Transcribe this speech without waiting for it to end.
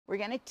We're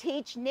going to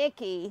teach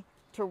Nikki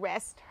to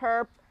rest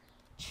her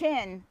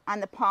chin on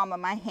the palm of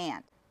my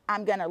hand.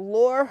 I'm going to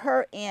lure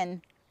her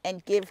in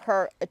and give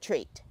her a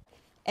treat.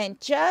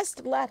 And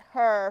just let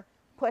her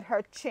put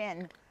her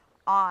chin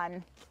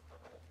on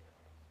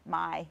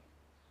my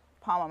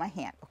palm of my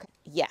hand. Okay,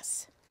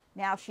 yes.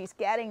 Now she's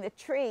getting the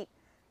treat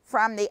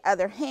from the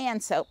other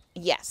hand, so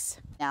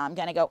yes. Now I'm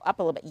going to go up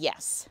a little bit,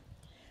 yes.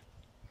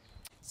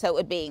 So it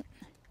would be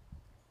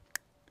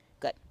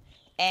good.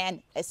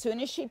 And as soon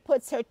as she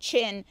puts her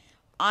chin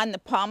on the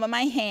palm of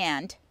my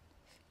hand,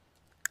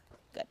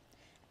 good,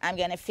 I'm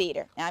going to feed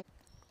her. Now,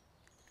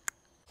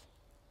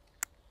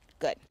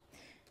 good.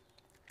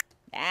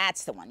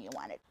 That's the one you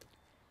wanted.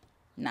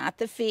 Not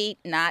the feet,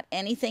 not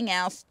anything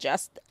else,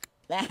 just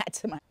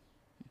that's my,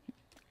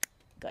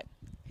 good.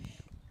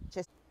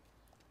 Just,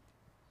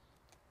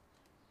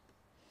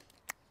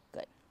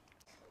 good.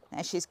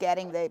 Now she's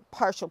getting the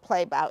partial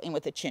play bout in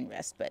with the chin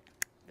rest, but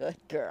good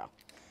girl.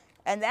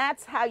 And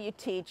that's how you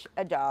teach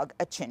a dog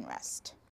a chin rest.